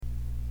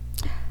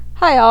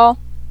Hi all,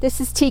 this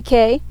is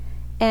TK,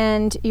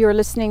 and you're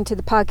listening to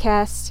the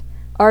podcast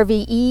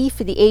RVE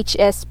for the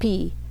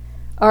HSP.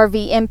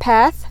 RV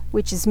Empath,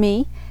 which is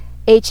me,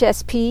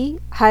 HSP,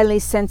 highly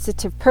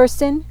sensitive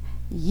person,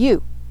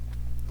 you.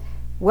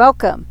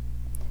 Welcome.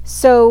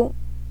 So,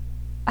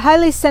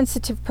 highly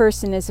sensitive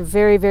person is a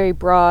very, very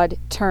broad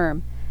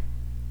term,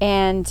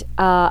 and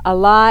a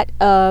lot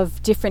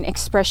of different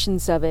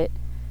expressions of it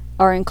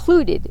are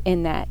included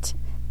in that.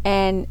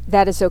 And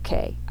that is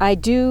okay. I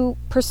do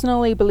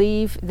personally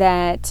believe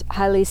that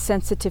highly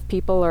sensitive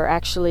people are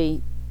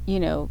actually,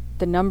 the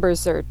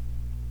numbers are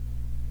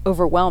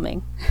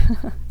overwhelming.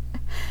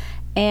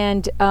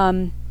 And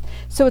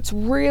so it's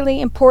really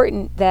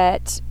important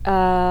that,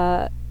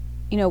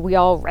 we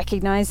all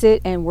recognize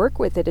it and work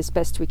with it as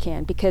best we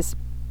can, because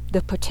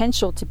the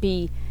potential to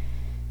be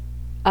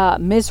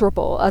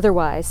miserable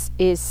otherwise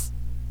is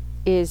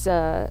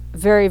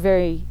very,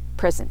 very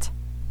present.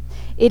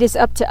 It is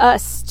up to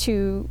us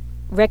to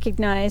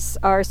recognize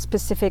our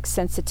specific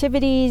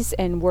sensitivities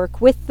and work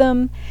with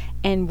them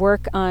and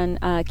work on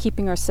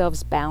keeping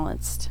ourselves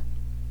balanced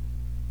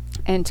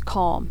and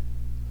calm.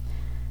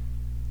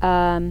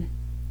 So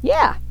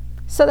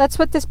that's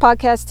what this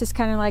podcast is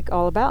kind of like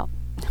all about.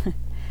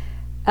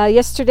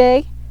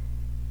 Yesterday,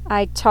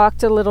 I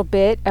talked a little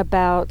bit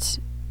about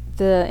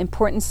the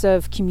importance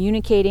of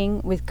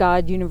communicating with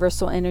God,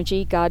 universal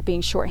energy, God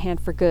being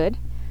shorthand for good,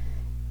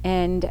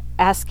 and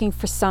asking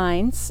for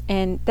signs.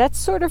 And that's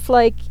sort of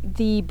like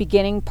the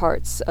beginning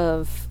parts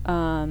of,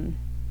 coping,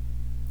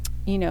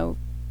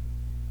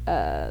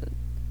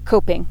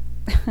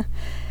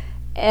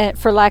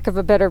 for lack of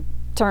a better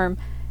term.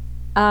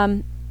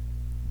 But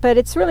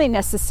it's really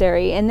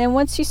necessary. And then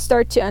once you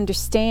start to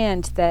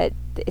understand that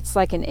it's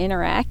like an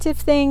interactive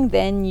thing,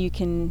 then you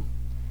can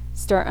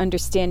start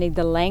understanding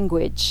the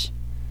language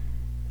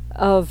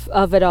of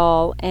it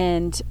all.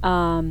 And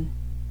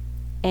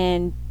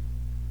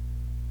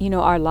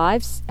our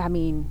lives,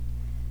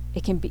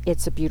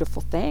 it's a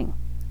beautiful thing,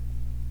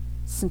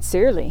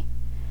 sincerely.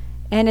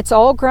 And it's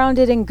all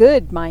grounded in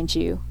good, mind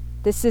you.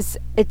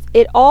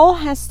 It all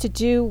has to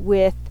do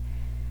with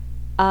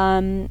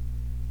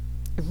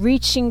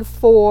reaching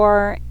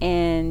for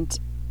and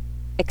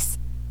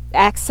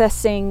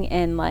accessing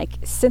and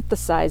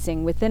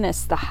synthesizing within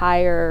us the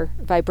higher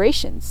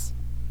vibrations,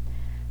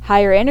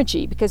 higher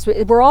energy, because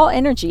we're all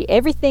energy.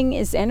 Everything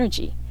is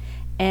energy.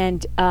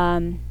 And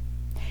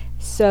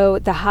so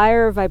the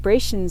higher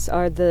vibrations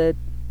are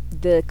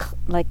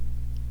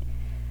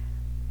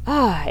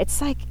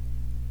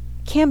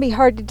can be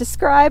hard to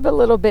describe a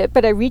little bit,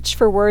 but I reach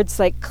for words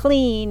like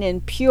clean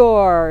and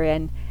pure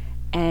and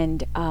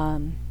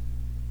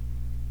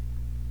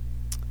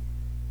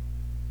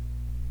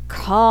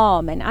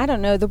calm, and I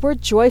don't know, the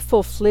word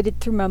joyful flitted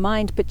through my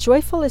mind, but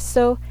joyful is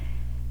so,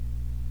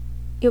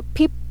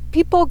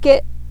 people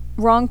get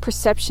wrong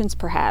perceptions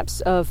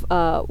perhaps of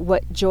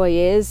what joy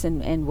is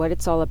and what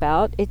it's all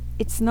about.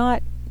 It's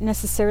not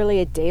necessarily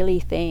a daily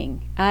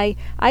thing. I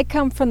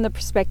come from the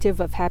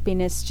perspective of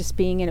happiness just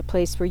being in a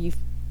place where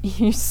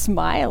you're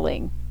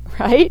smiling,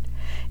 right?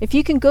 If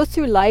you can go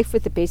through life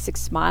with a basic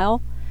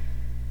smile,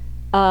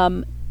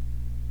 and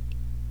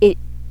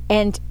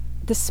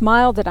the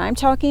smile that I'm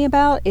talking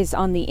about is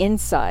on the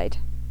inside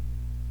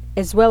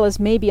as well as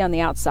maybe on the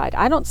outside.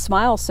 I don't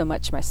smile so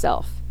much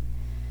myself,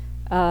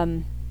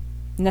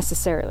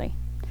 necessarily.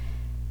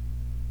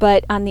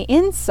 But on the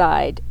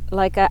inside,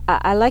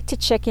 I like to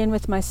check in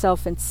with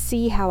myself and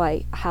see how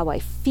I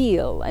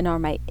feel, and are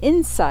my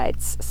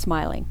insides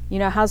smiling?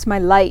 How's my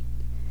light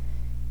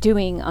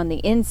doing on the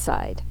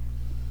inside?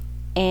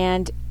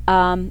 And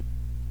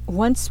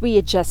once we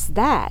adjust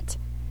that,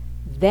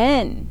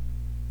 then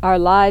our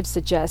lives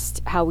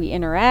adjust, how we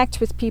interact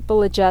with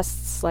people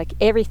adjusts,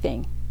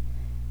 everything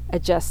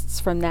adjusts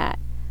from that.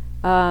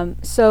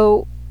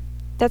 So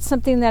that's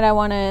something that I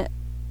want to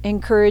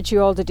encourage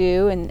you all to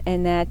do,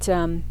 and that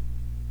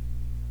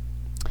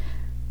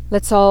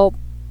let's all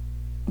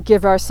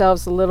give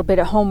ourselves a little bit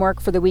of homework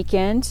for the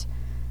weekend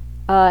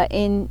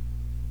in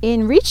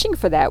reaching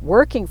for that,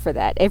 working for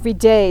that every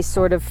day,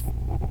 sort of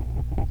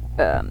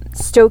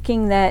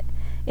stoking that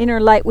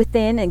inner light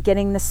within and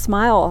getting the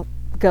smile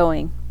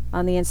going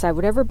on the inside,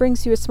 whatever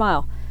brings you a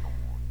smile.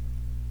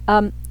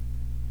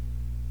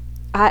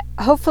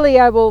 Hopefully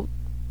I will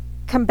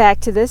come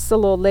back to this a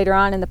little later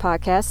on in the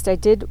podcast. I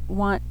did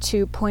want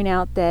to point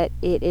out that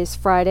it is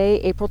Friday,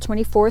 April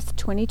 24th,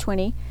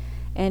 2020,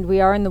 and we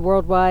are in the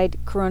worldwide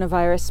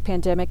coronavirus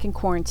pandemic and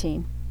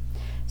quarantine.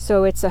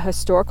 So it's a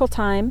historical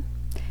time,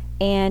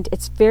 and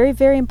it's very,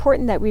 very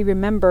important that we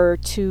remember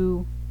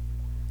to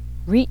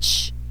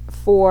reach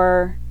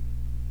for,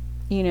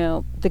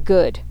 the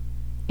good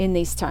in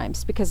these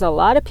times, because a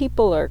lot of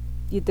people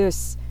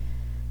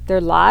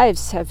their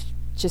lives have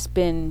just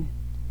been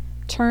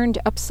turned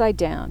upside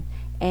down,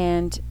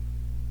 and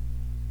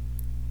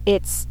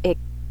it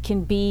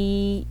can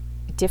be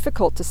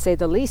difficult, to say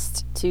the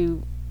least,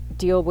 to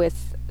deal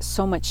with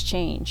so much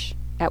change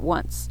at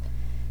once.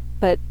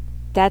 But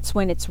that's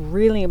when it's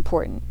really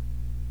important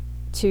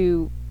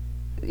to,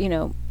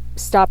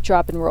 stop,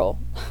 drop, and roll.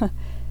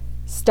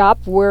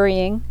 Stop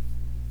worrying.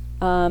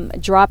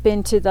 Drop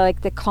into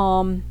the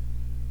calm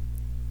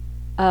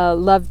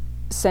love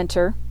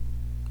center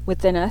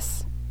within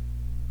us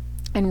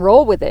and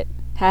roll with it.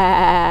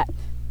 I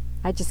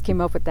just came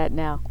up with that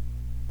now.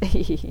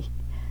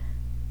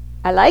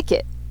 I like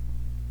it.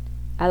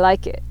 I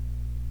like it.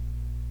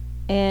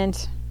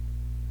 And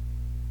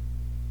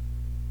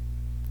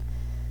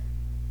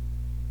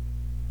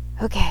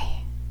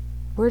okay,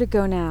 where to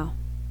go now?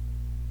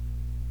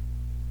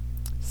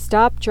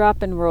 Stop,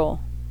 drop, and roll.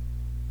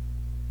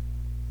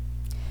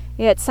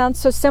 Yeah, it sounds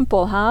so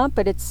simple, huh?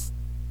 But it's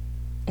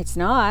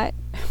not.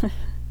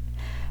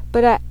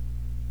 But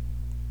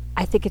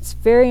I think it's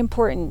very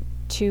important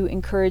to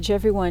encourage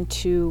everyone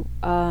to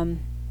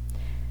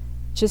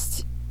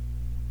just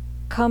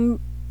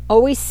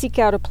always seek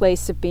out a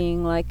place of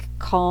being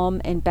calm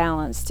and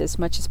balanced as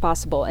much as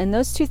possible. And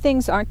those two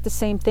things aren't the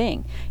same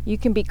thing. You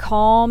can be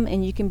calm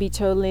and you can be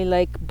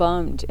totally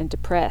bummed and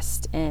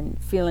depressed and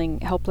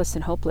feeling helpless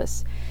and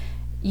hopeless.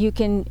 You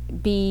can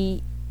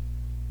be,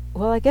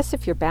 well, I guess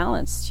if you're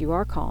balanced, you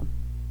are calm.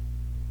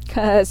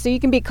 So you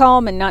can be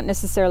calm and not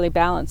necessarily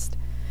balanced.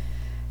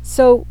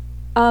 So,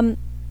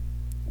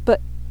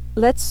 but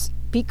let's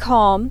be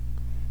calm,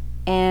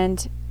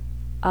 and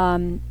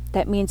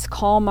that means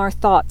calm our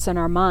thoughts and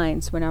our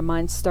minds when our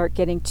minds start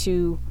getting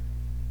too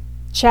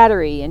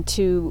chattery and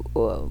too,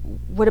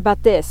 what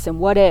about this and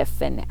what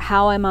if and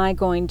how am I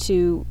going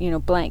to,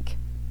 blank.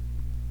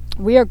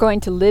 We are going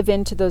to live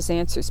into those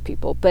answers,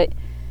 people, but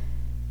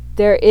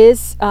there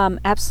is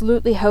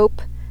absolutely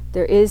hope.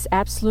 There is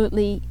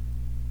absolutely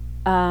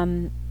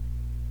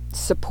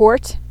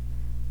support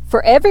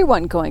for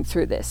everyone going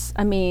through this.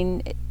 I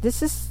mean,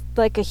 this is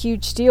a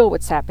huge deal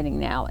what's happening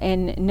now,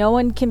 and no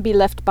one can be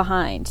left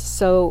behind.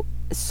 So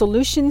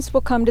solutions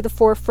will come to the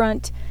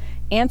forefront,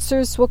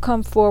 answers will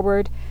come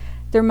forward.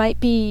 There might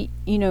be,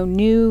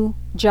 new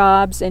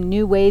jobs and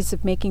new ways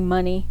of making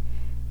money,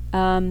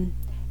 and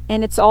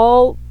it's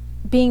all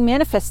being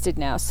manifested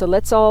now. So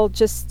let's all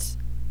just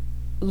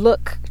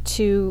look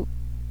to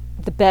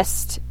the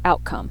best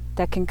outcome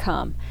that can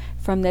come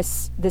from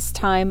this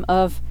time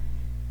of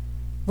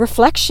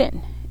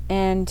reflection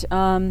and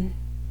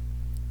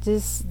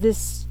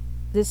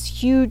this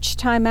huge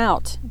time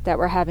out that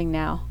we're having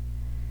now.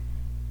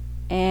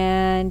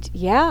 And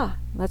yeah,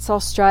 let's all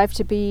strive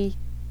to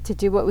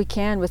do what we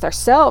can with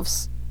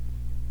ourselves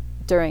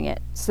during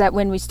it, so that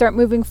when we start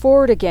moving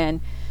forward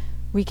again,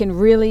 we can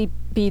really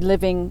be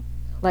living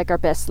our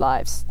best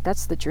lives.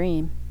 That's the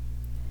dream.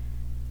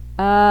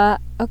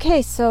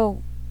 Okay,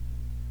 so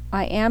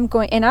I am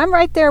going, and I'm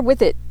right there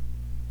with it,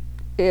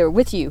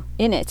 with you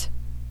in it,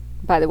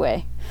 by the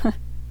way.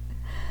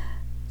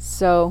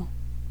 So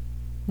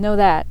know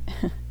that.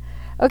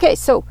 Okay,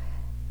 so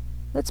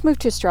let's move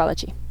to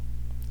astrology,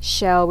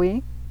 shall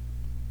we?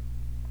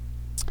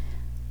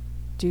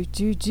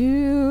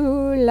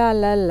 La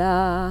la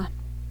la.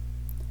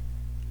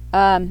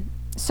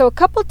 So a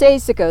couple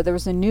days ago there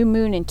was a new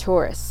moon in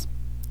Taurus,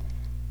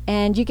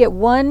 and you get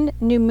one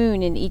new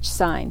moon in each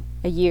sign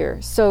a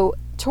year. So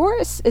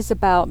Taurus is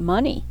about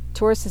money.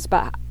 Taurus is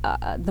about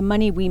the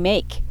money we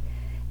make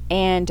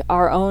and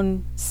our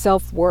own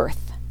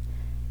self-worth.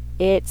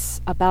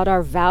 It's about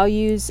our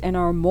values and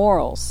our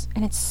morals.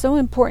 And it's so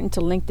important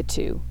to link the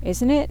two,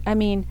 isn't it? I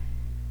mean,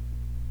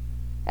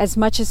 as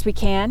much as we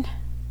can.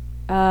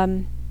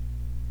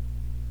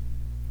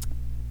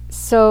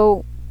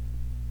 So,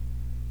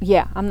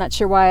 yeah, I'm not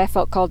sure why I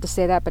felt called to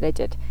say that, but I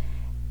did.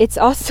 It's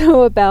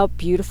also about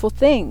beautiful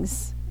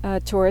things.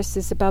 Taurus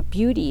is about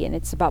beauty, and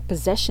it's about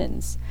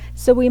possessions.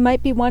 So we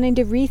might be wanting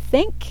to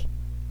rethink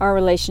our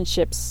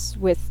relationships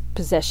with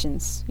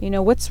possessions.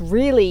 What's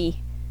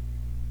really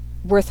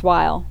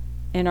worthwhile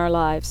in our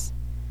lives.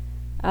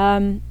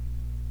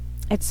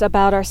 It's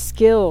about our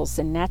skills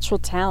and natural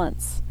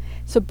talents.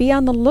 So be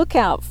on the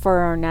lookout for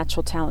our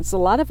natural talents. A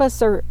lot of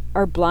us are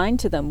blind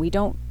to them. We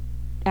don't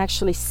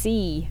actually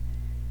see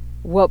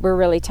what we're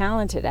really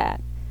talented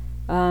at.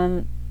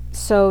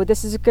 So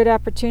this is a good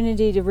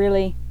opportunity to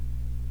really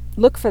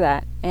look for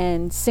that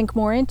and sink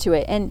more into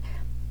it. And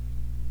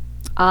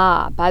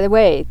by the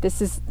way,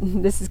 this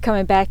is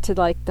coming back to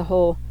the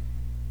whole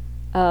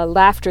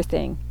laughter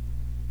thing,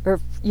 or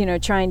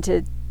trying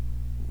to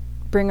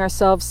bring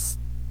ourselves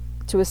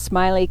to a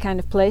smiley kind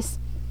of place.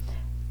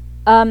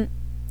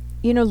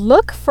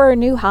 Look for a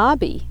new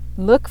hobby.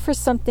 Look for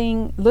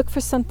something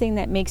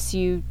that makes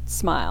you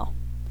smile.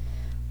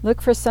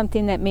 Look for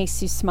something that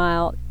makes you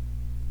smile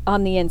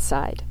on the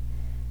inside.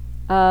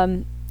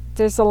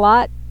 There's a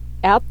lot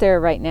out there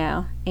right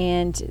now,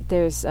 and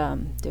there's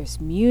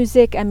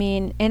music. I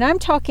mean, and I'm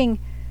talking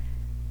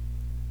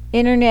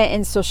internet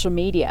and social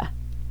media.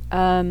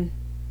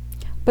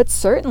 But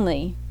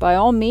certainly, by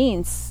all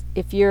means,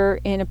 if you're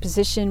in a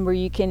position where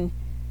you can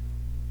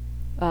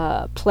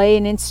play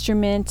an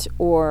instrument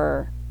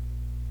or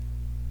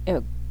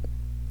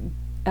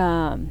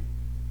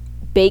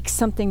bake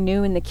something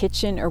new in the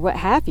kitchen or what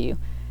have you,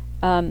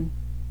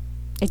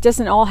 it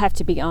doesn't all have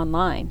to be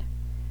online.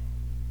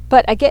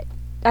 But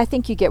I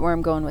think you get where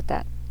I'm going with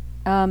that.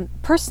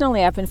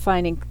 Personally, I've been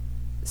finding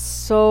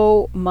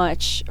so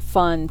much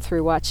fun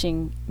through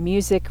watching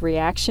music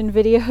reaction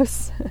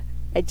videos.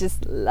 I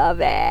just love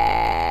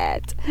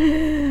it.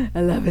 I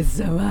love it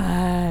so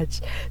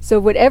much. So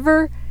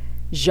whatever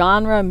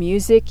genre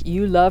music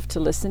you love to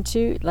listen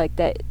to, like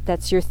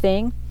that's your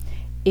thing.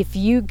 If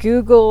you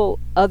Google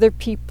other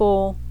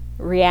people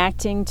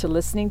reacting to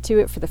listening to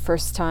it for the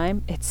first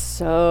time, it's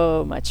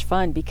so much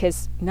fun,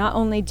 because not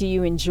only do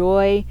you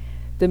enjoy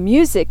the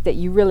music that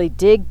you really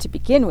dig to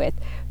begin with,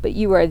 but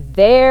you are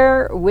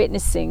there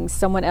witnessing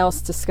someone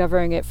else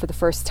discovering it for the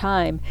first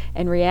time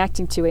and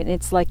reacting to it, and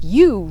it's like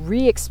you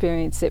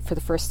re-experience it for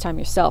the first time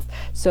yourself.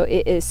 So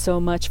it is so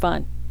much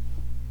fun.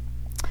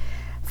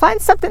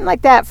 Find something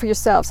like that for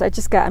yourselves.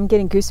 I'm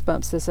getting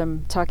goosebumps as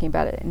I'm talking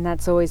about it, and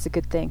that's always a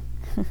good thing.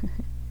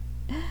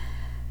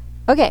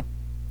 Okay.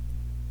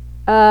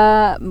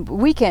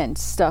 Weekend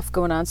stuff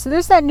going on. So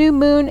there's that new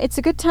moon. It's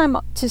a good time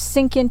to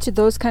sink into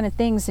those kind of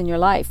things in your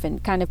life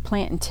and kind of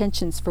plant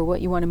intentions for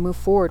what you want to move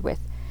forward with.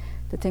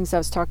 The things I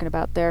was talking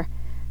about there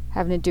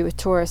having to do with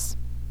Taurus.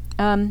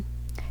 And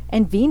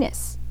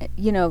Venus.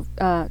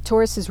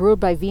 Taurus is ruled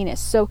by Venus.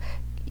 So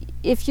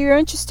if you're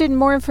interested in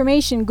more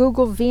information,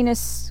 Google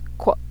Venus,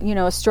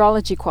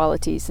 astrology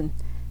qualities and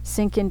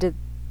sink into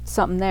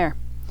something there.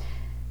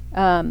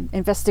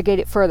 Investigate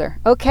it further.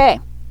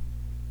 Okay.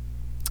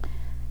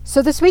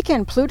 So this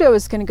weekend, Pluto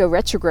is going to go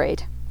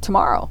retrograde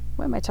tomorrow.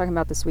 What am I talking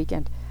about this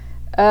weekend?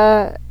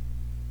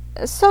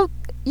 So,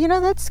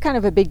 that's kind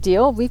of a big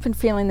deal. We've been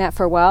feeling that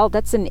for a while.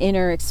 That's an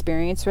inner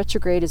experience.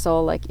 Retrograde is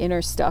all like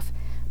inner stuff.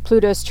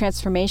 Pluto's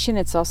transformation,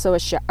 it's also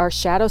our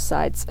shadow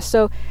sides.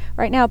 So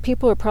right now,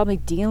 people are probably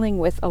dealing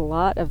with a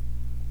lot of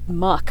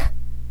muck,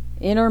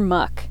 inner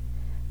muck.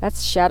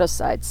 That's shadow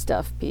side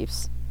stuff,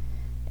 peeps.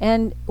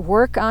 And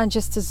work on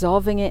just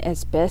dissolving it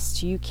as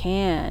best you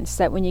can,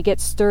 so that when you get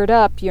stirred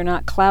up, you're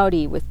not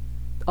cloudy with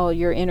all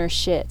your inner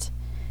shit.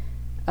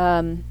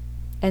 And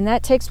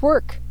that takes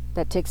work.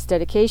 That takes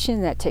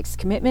dedication. That takes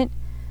commitment.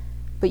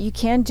 But you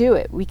can do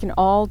it. We can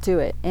all do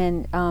it.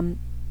 And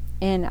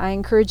I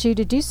encourage you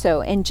to do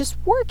so. And just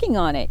working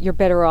on it, you're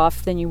better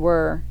off than you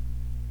were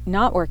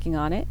not working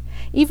on it.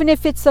 Even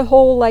if it's a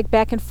whole like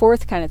back and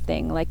forth kind of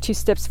thing, like 2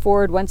 steps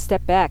forward, 1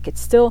 step back. It's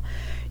still,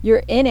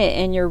 you're in it,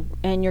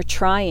 and you're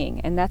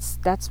trying, and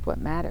that's what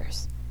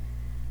matters.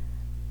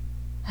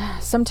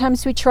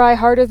 Sometimes we try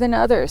harder than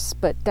others,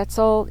 but that's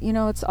all,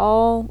 it's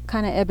all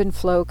kind of ebb and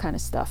flow kind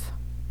of stuff.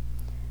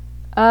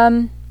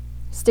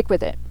 Stick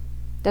with it.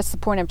 That's the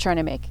point I'm trying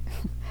to make.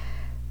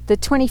 The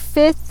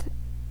 25th.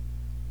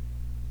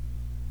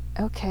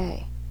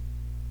 Okay.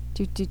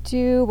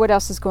 What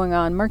else is going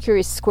on? Mercury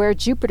is square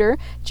Jupiter.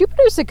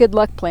 Jupiter's a good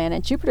luck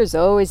planet. Jupiter's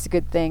always a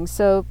good thing.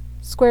 So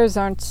squares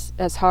aren't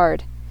as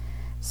hard.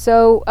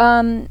 So,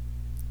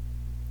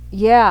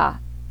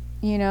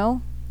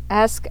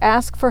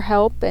 ask for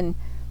help and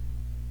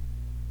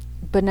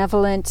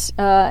benevolent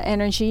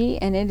energy,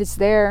 and it is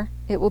there.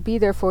 It will be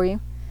there for you.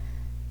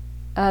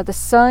 The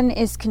Sun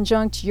is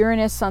conjunct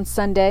Uranus on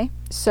Sunday,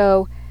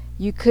 so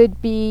you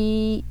could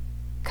be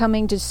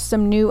coming to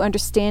some new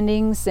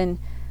understandings and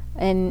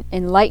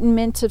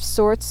enlightenment of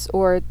sorts,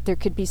 or there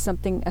could be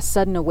a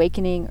sudden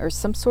awakening or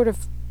some sort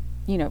of,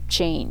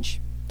 change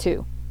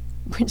too.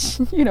 Which,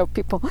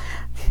 people,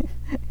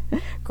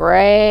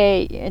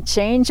 great,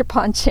 change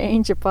upon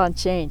change upon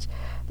change.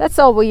 That's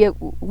all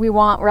we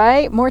want,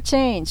 right? More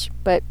change.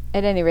 But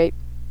at any rate,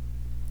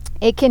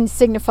 it can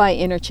signify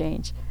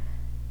interchange,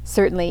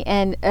 certainly.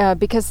 And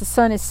because the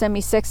Sun is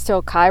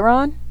semi-sextile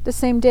Chiron the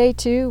same day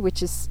too,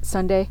 which is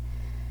Sunday,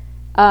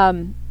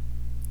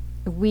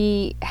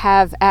 we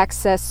have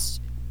access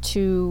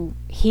to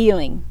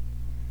healing.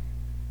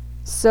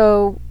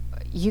 So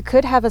you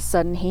could have a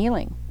sudden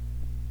healing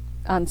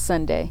on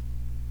Sunday.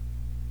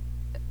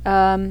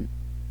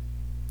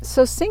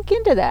 So sink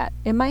into that.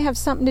 It might have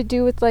something to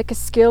do with like a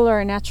skill or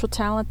a natural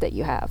talent that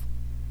you have.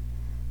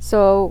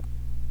 So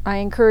I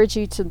encourage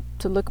you to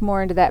look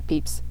more into that,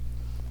 peeps.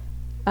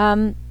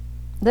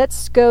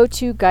 Let's go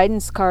to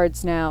guidance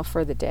cards now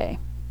for the day.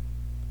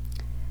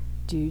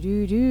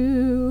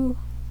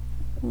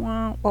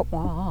 Wah, wah,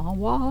 wah,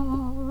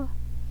 wah.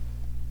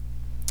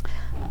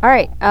 All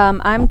right,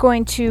 I'm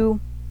going to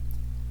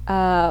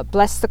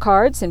bless the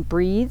cards and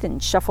breathe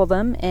and shuffle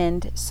them,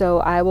 and so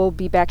I will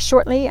be back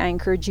shortly. I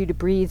encourage you to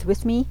breathe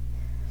with me,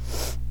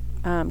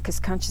 because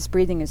conscious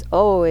breathing is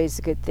always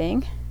a good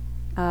thing.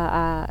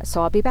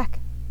 So I'll be back.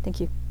 Thank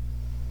you.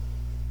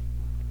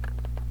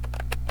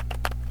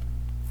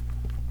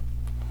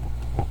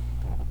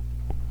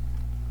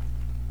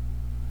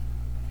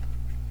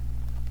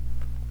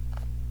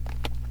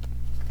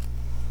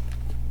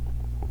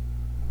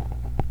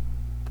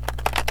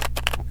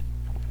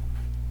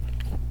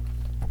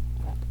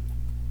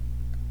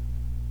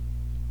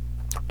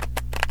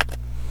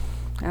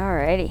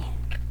 Alrighty.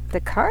 The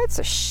cards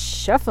are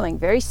shuffling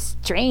very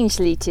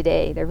strangely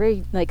today. They're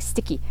very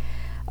sticky.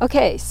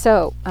 Okay,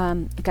 so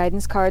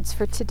guidance cards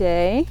for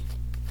today.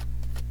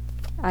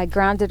 I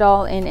ground it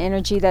all in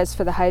energy that's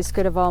for the highest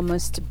good of all,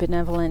 most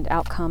benevolent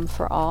outcome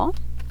for all.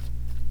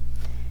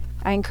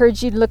 I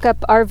encourage you to look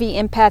up RV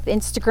Empath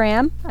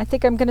Instagram. I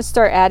think I'm going to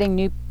start adding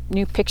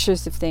new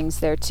pictures of things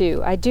there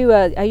too.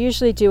 I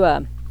usually do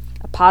a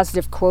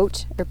positive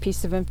quote or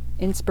piece of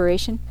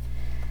inspiration.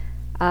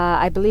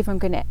 I believe I'm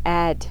going to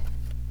add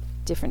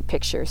different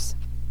pictures.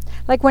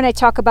 Like when I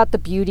talk about the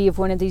beauty of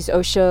one of these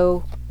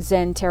Osho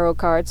Zen Tarot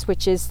cards,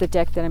 which is the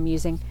deck that I'm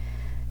using,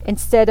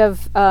 instead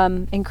of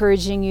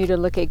encouraging you to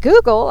look at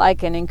Google, I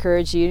can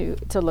encourage you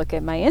to look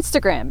at my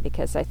Instagram,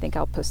 because I think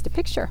I'll post a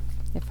picture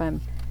if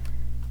I'm,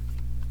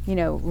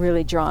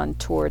 really drawn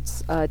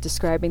towards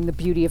describing the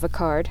beauty of a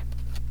card.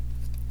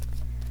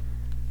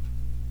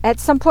 At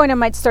some point, I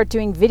might start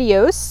doing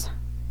videos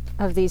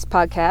of these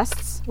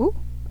podcasts.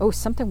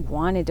 Something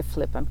wanted to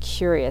flip. I'm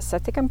curious. I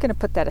think I'm going to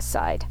put that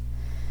aside.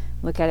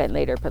 Look at it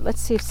later. But let's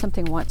see if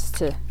something wants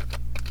to,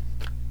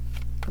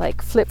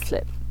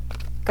 flip.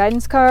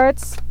 Guidance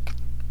cards.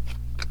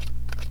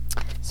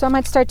 So I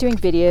might start doing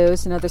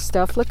videos and other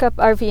stuff. Look up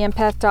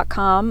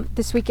rvempath.com.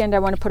 This weekend, I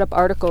want to put up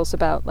articles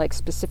about,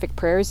 specific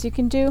prayers you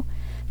can do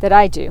that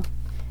I do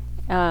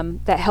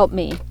that help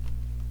me.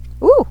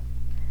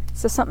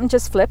 So something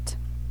just flipped.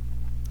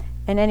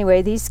 And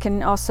anyway, these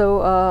can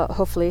also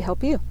hopefully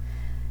help you.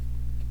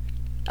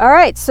 All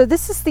right, so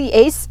this is the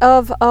Ace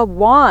of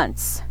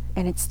Wands,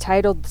 and it's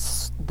titled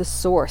The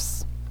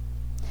Source.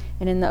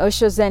 And in the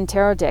Osho Zen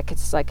Tarot deck,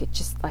 it's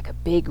just like a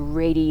big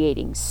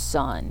radiating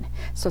sun.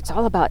 So it's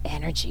all about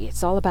energy.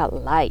 It's all about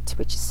light,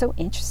 which is so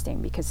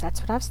interesting because that's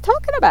what I was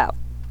talking about.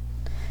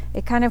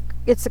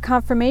 It's a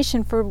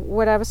confirmation for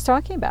what I was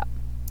talking about.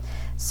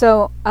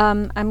 So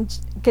I'm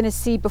going to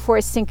see, before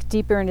I sink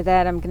deeper into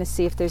that, I'm going to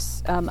see if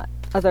there's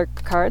other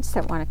cards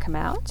that want to come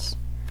out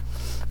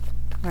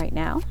right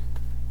now.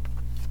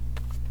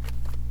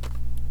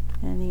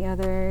 Any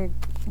other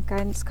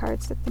guidance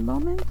cards at the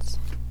moment?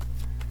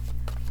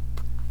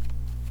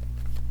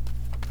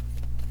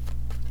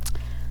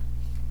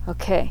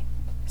 Okay,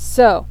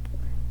 so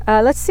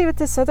let's see what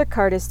this other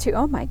card is too.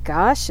 Oh my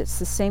gosh, it's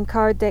the same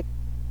card that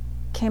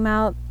came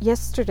out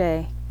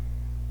yesterday.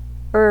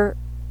 No,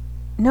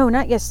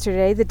 not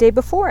yesterday, the day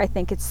before, I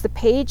think. It's the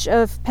Page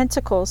of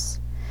Pentacles.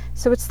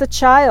 So it's the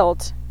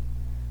child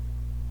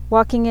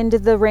walking into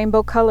the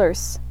rainbow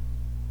colors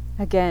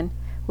again,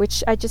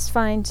 which I just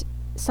find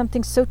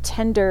something so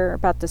tender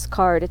about this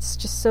card. It's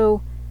just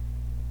so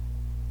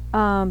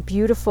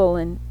beautiful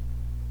and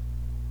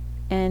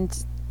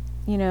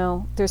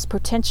there's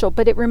potential,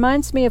 but it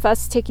reminds me of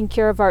us taking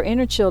care of our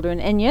inner children.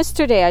 And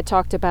yesterday in the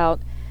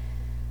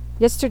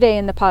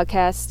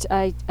podcast,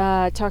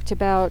 I talked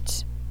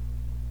about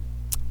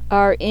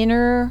our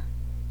inner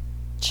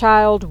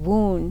child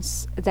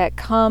wounds that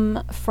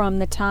come from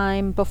the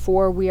time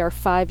before we are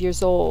 5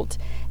 years old,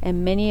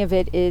 and many of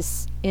it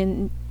is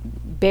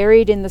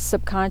buried in the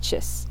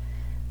subconscious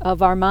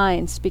of our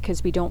minds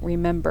because we don't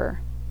remember.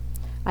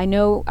 I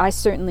know I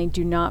certainly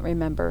do not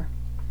remember.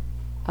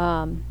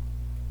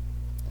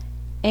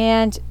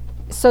 And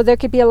so there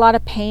could be a lot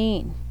of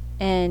pain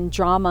and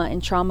drama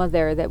and trauma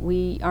there that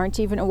we aren't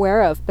even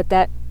aware of, but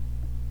that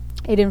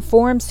it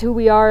informs who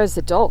we are as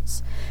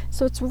adults.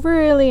 So it's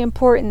really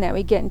important that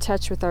we get in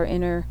touch with our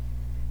inner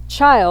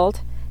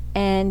child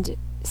and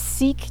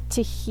seek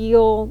to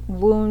heal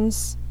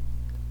wounds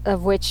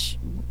of which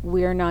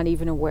we are not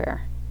even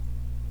aware,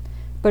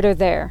 but are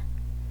there.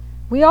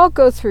 We all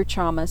go through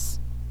traumas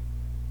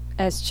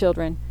as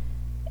children,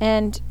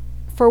 and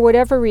for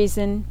whatever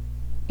reason,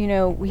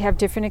 we have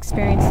different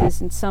experiences,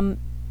 and some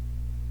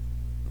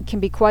can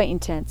be quite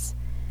intense.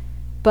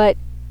 But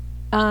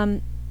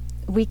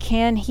we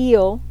can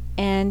heal,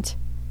 and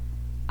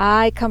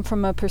I come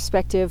from a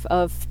perspective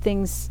of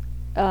things.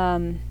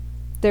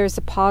 There's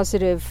a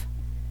positive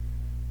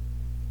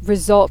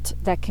result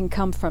that can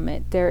come from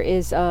it. There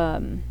is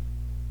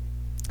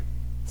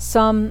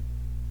some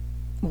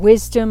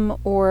wisdom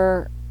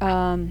or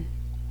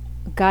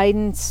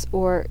guidance,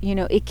 or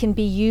it can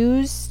be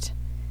used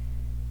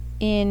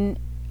in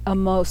a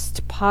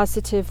most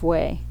positive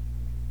way,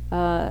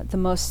 the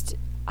most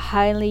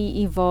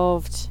highly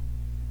evolved,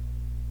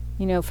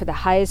 for the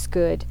highest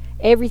good.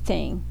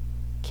 Everything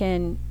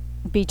can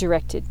be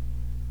directed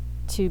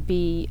to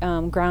be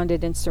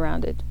grounded and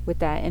surrounded with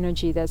that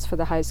energy that's for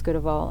the highest good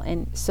of all.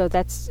 And so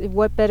that's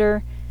what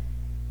better,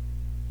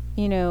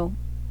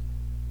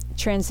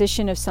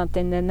 transition of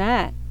something than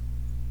that.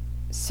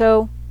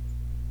 So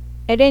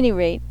at any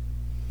rate,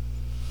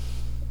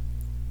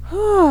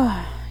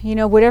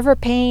 whatever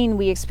pain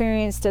we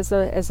experienced as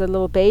a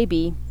little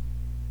baby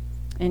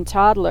and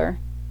toddler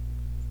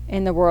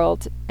in the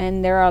world,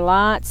 and there are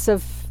lots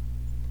of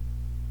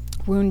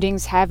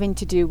woundings having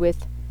to do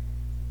with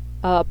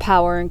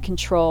power and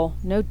control,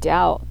 no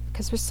doubt,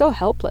 because we're so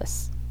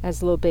helpless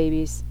as little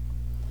babies.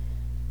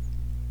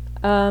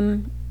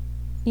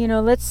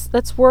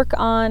 Let's work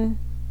on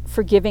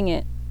forgiving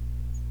it,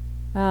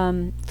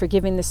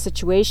 forgiving the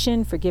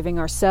situation, forgiving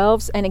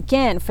ourselves. And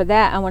again, for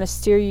that, I want to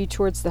steer you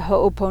towards the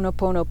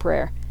Ho'oponopono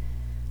prayer.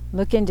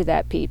 Look into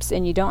that, peeps,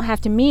 and you don't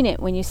have to mean it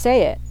when you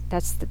say it.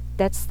 That's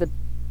the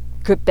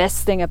good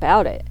best thing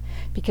about it,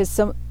 because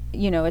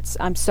it's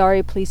I'm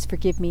sorry, please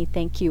forgive me,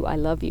 thank you, I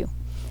love you.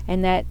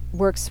 And that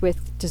works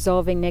with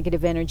dissolving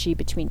negative energy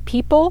between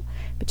people,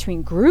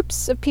 between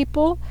groups of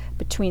people,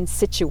 between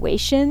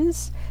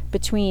situations,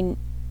 between,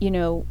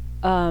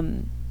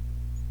 anything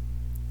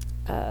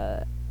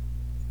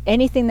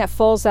that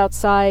falls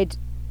outside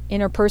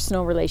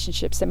interpersonal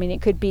relationships. I mean,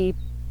 it could be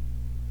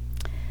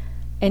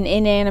an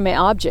inanimate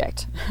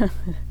object,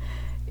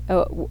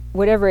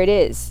 whatever it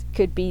is. It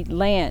could be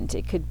land,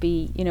 it could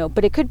be,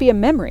 but it could be a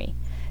memory.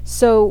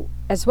 So,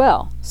 as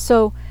well.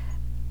 So,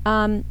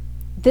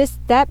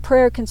 that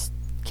prayer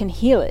can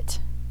heal it.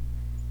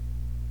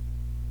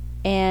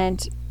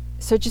 And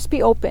so just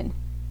be open.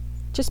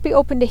 Just be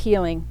open to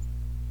healing.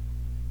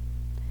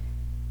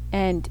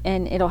 And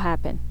it'll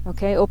happen.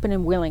 Okay? Open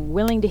and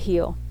willing to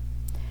heal.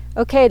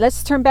 Okay,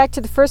 let's turn back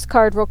to the first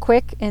card real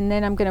quick, and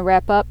then I'm going to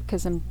wrap up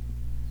because I'm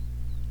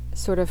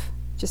sort of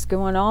just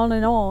going on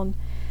and on.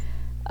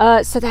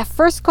 So that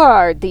first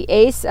card, the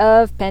Ace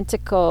of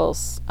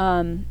Pentacles,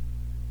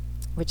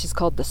 which is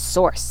called the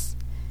Source.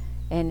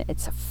 And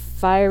it's a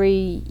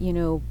fiery,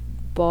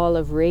 ball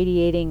of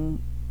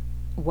radiating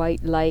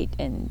white light,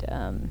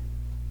 and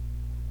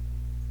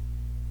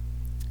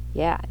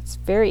it's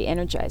very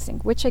energizing,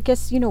 which I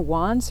guess,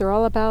 wands are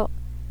all about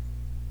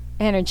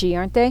energy,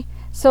 aren't they?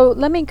 So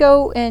let me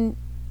go and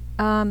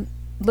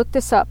look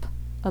this up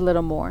a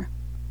little more.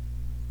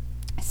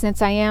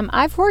 Since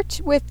I've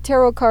worked with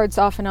tarot cards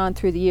off and on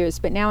through the years,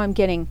 but now I'm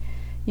getting,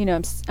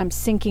 I'm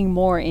sinking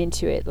more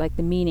into it, like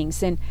the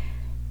meanings. And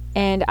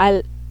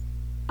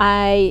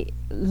I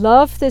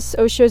love this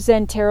Osho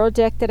Zen tarot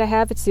deck that I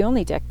have. It's the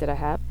only deck that I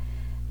have.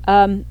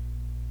 And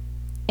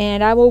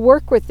I will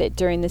work with it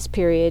during this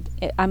period.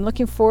 I'm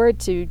looking forward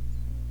to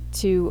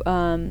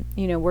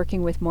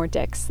working with more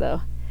decks,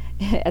 though,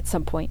 at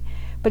some point.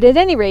 But at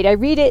any rate, I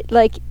read it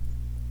I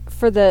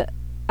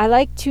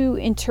like to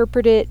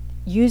interpret it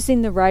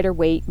using the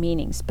Rider-Waite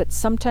meanings, but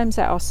sometimes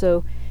I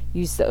also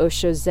use the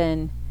Osho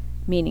Zen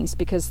meanings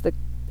because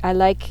I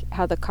like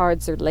how the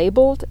cards are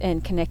labeled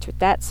and connect with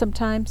that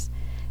sometimes.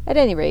 At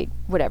any rate,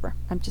 whatever.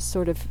 I'm just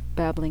sort of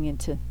babbling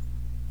into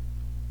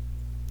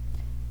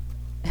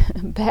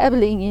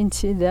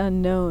the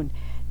unknown.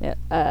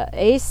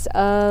 Ace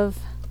of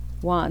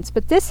Wands.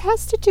 But this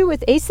has to do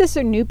with aces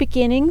are new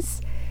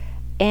beginnings,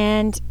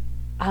 and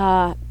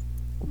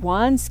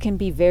wands can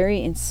be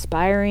very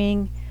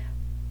inspiring,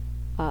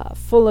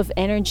 full of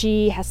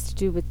energy, has to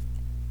do with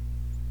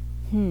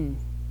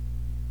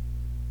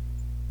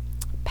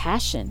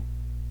passion.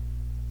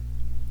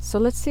 So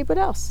let's see what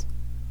else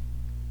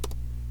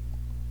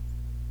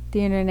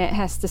the internet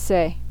has to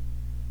say.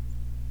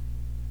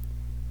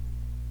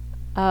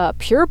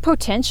 Pure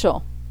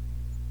potential.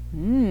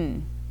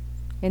 In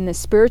the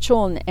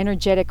spiritual and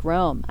energetic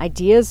realm,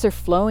 ideas are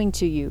flowing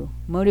to you,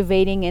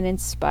 motivating and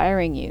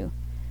inspiring you.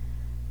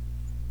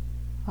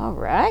 All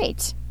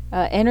right.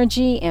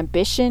 Energy,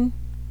 ambition.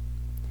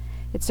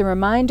 It's a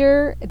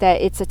reminder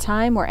that it's a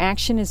time where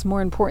action is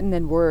more important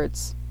than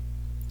words.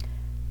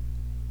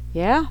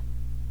 Yeah.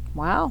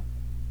 Wow.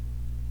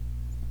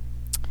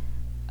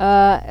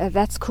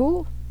 That's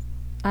cool.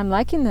 I'm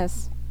liking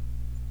this.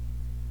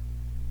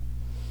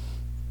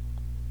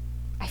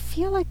 I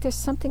feel like there's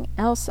something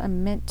else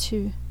I'm meant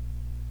to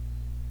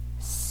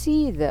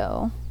see,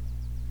 though.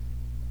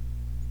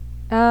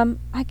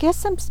 I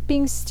guess I'm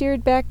being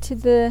steered back to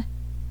the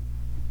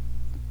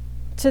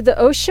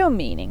Osho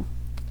meaning.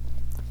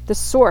 The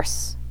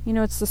source.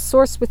 It's the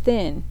source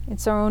within.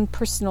 It's our own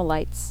personal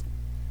lights.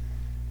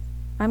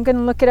 I'm going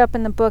to look it up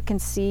in the book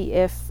and see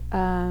if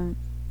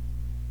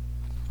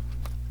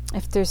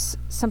there's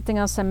something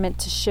else I'm meant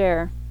to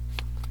share.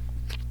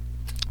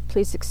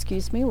 Please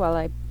excuse me while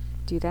I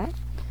do that.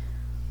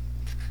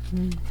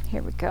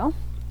 Here we go.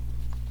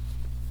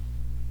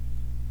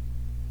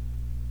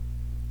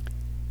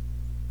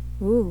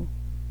 Ooh.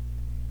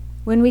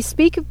 When we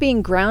speak of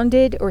being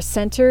grounded or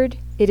centered,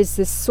 it is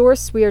this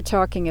source we are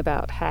talking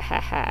about. Ha ha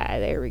ha,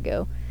 there we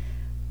go.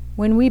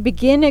 When we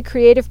begin a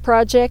creative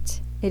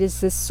project, it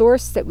is this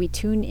source that we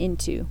tune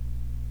into.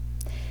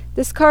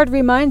 This card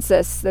reminds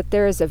us that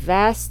there is a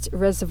vast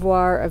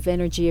reservoir of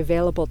energy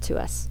available to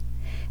us,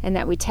 and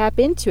that we tap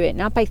into it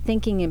not by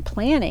thinking and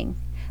planning,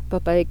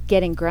 but by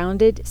getting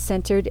grounded,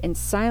 centered, and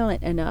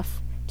silent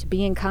enough to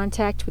be in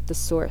contact with the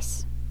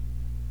source.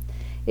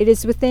 It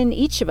is within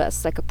each of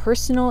us like a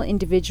personal,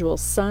 individual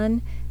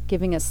sun,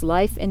 giving us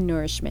life and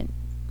nourishment.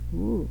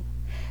 Ooh.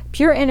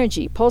 Pure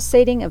energy,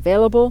 pulsating,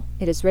 available.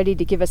 It is ready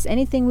to give us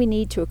anything we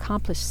need to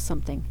accomplish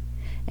something,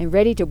 and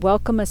ready to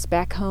welcome us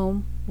back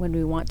home when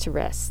we want to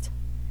rest.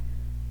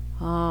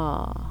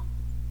 Ah.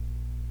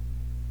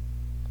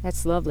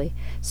 That's lovely.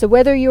 So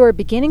whether you are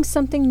beginning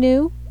something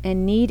new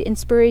and need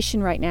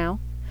inspiration right now,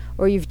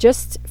 or you've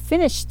just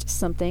finished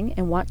something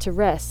and want to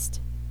rest,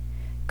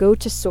 go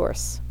to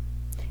Source.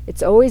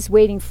 It's always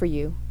waiting for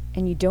you,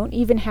 and you don't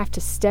even have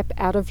to step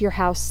out of your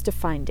house to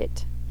find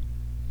it.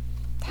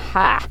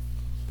 Ha!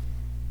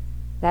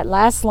 That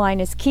last line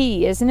is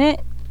key, isn't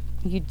it?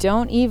 You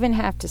don't even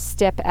have to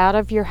step out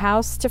of your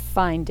house to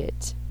find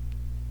it.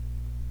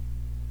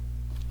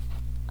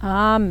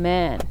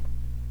 Amen.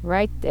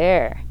 Right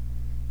there.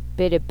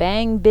 Bida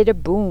bang, bida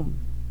boom.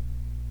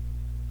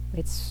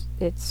 It's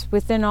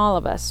within all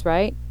of us,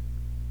 right?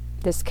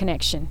 This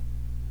connection.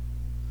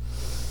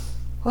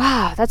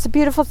 Wow, that's a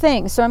beautiful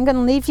thing. So I'm going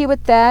to leave you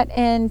with that,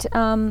 and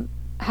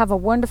have a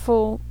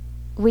wonderful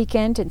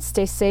weekend and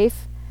stay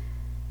safe.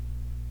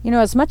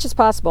 As much as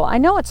possible. I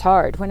know it's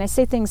hard when I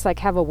say things like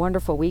have a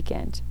wonderful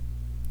weekend.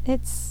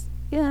 It's,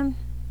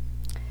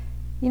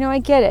 I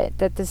get it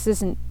that this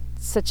isn't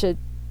such a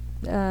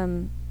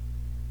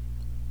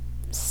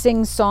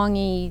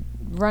sing-songy,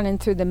 running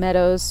through the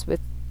meadows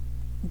with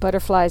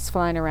butterflies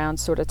flying around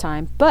sort of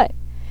time, but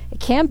it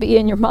can be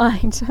in your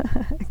mind.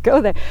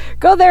 Go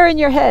there in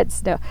your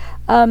heads. No,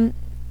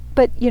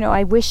 but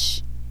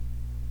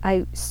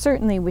I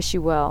certainly wish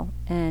you well,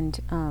 and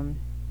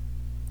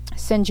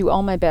send you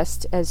all my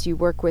best as you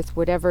work with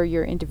whatever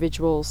your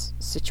individual's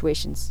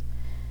situation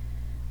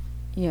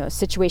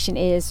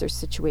is or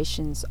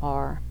situations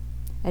are.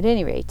 At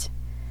any rate,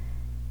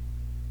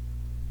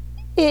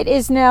 it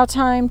is now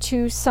time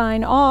to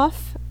sign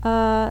off.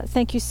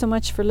 Thank you so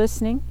much for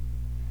listening,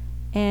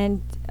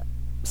 and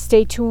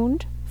stay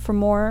tuned for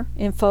more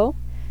info.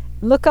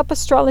 Look up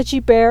Astrology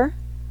Bear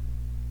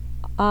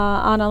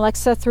on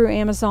Alexa through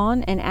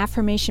Amazon, and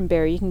Affirmation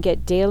Bear. You can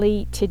get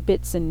daily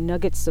tidbits and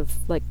nuggets of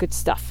good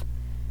stuff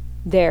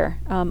there.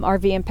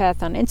 RV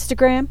Empath on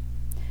Instagram.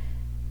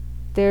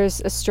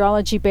 There's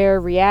Astrology Bear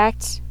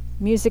React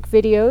music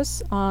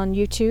videos on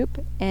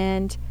YouTube,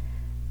 and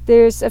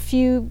there's a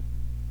few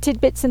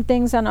tidbits and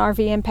things on RV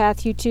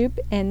Empath YouTube,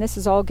 and this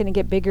is all going to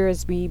get bigger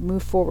as we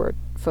move forward,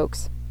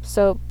 folks.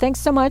 So thanks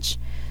so much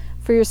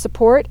for your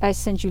support. I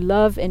send you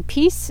love and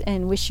peace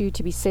and wish you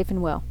to be safe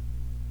and well.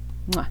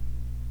 Mwah.